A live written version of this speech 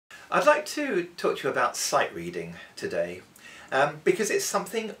I'd like to talk to you about sight reading today because it's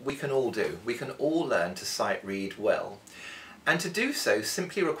something we can all do. We can all learn to sight read well, and to do so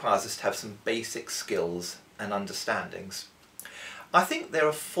simply requires us to have some basic skills and understandings. I think there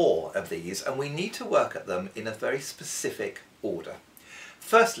are 4 of these, and we need to work at them in a very specific order.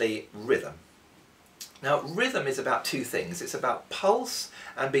 Firstly, rhythm. Now, rhythm is about 2 things. It's about pulse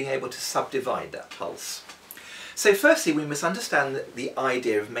and being able to subdivide that pulse. So firstly, we must understand the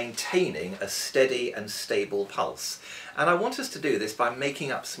idea of maintaining a steady and stable pulse. And I want us to do this by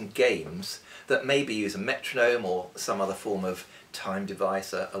making up some games that maybe use a metronome or some other form of time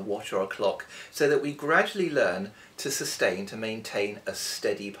device, a watch or a clock, so that we gradually learn to maintain a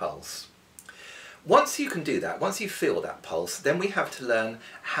steady pulse. Once you can do that, once you feel that pulse, then we have to learn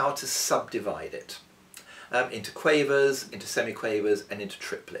how to subdivide it into quavers, into semiquavers and into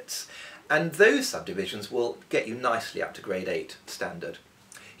triplets. And those subdivisions will get you nicely up to grade 8 standard.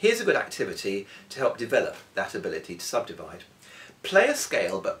 Here's a good activity to help develop that ability to subdivide. Play a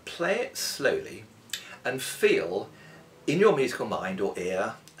scale, but play it slowly and feel in your musical mind or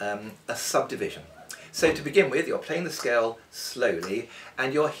ear a subdivision. So to begin with, you're playing the scale slowly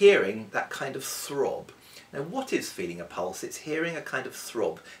and you're hearing that kind of throb. Now, what is feeling a pulse? It's hearing a kind of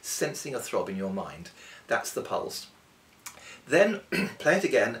throb, sensing a throb in your mind. That's the pulse. Then play it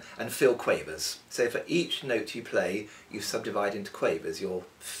again and feel quavers. So for each note you play, you subdivide into quavers. You're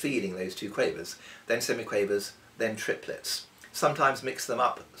feeling those 2 quavers, then semiquavers, then triplets. Sometimes mix them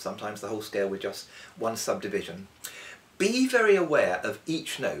up, sometimes the whole scale with just 1 subdivision. Be very aware of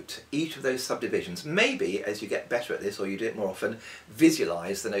each note, each of those subdivisions. Maybe as you get better at this, or you do it more often,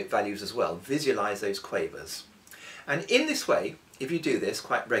 visualize the note values as well. Visualize those quavers. And in this way, if you do this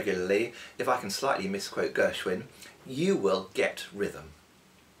quite regularly, if I can slightly misquote Gershwin, you will get rhythm.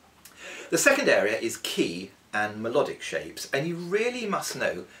 The second area is key and melodic shapes, and you really must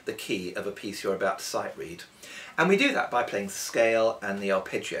know the key of a piece you're about to sight read. And we do that by playing the scale and the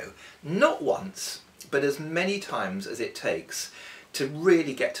arpeggio, not once, but as many times as it takes to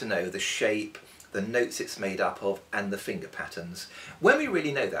really get to know the shape, the notes it's made up of, and the finger patterns. When we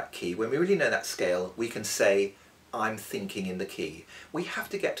really know that key, when we really know that scale, we can say, I'm thinking in the key. We have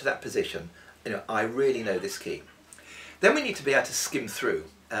to get to that position, I really know this key. Then we need to be able to skim through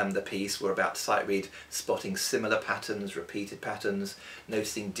the piece we're about to sight read, spotting similar patterns, repeated patterns,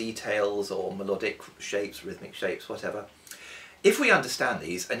 noticing details or melodic shapes, rhythmic shapes, whatever. If we understand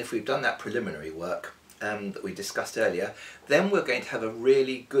these, and if we've done that preliminary work that we discussed earlier, then we're going to have a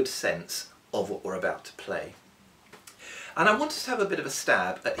really good sense of what we're about to play. And I want us to have a bit of a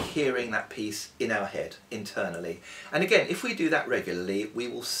stab at hearing that piece in our head, internally. And again, if we do that regularly, we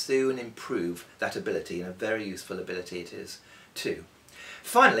will soon improve that ability, and a very useful ability it is too.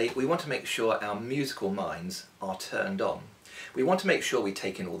 Finally, we want to make sure our musical minds are turned on. We want to make sure we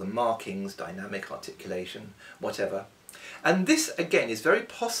take in all the markings, dynamic, articulation, whatever. And this, again, is very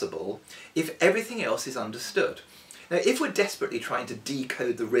possible if everything else is understood. Now, if we're desperately trying to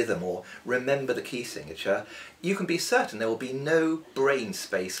decode the rhythm or remember the key signature, you can be certain there will be no brain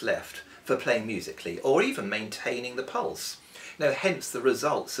space left for playing musically or even maintaining the pulse. Now, hence the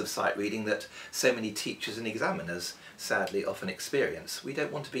results of sight reading that so many teachers and examiners sadly often experience. We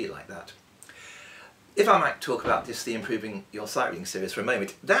don't want to be like that. If I might talk about just the Improving Your Sight Reading series for a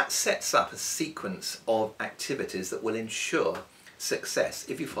moment, that sets up a sequence of activities that will ensure success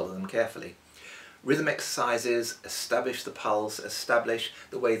if you follow them carefully. Rhythm exercises establish the pulse, establish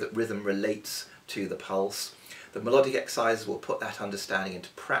the way that rhythm relates to the pulse. The melodic exercises will put that understanding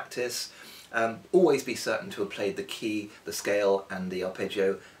into practice. Always be certain to have played the key, the scale and the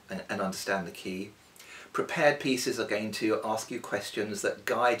arpeggio and understand the key. Prepared pieces are going to ask you questions that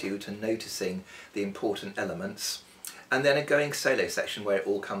guide you to noticing the important elements. And then a going solo section where it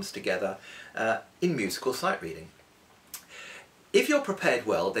all comes together in musical sight reading. If you're prepared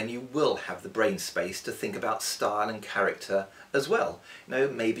well, then you will have the brain space to think about style and character as well.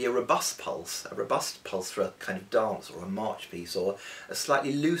 Maybe a robust pulse for a kind of dance or a march piece, or a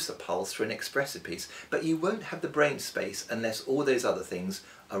slightly looser pulse for an expressive piece. But you won't have the brain space unless all those other things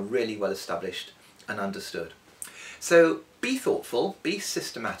are really well established and understood. So be thoughtful, be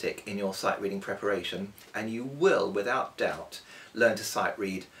systematic in your sight reading preparation, and you will, without doubt, learn to sight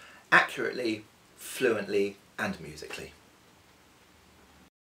read accurately, fluently, and musically.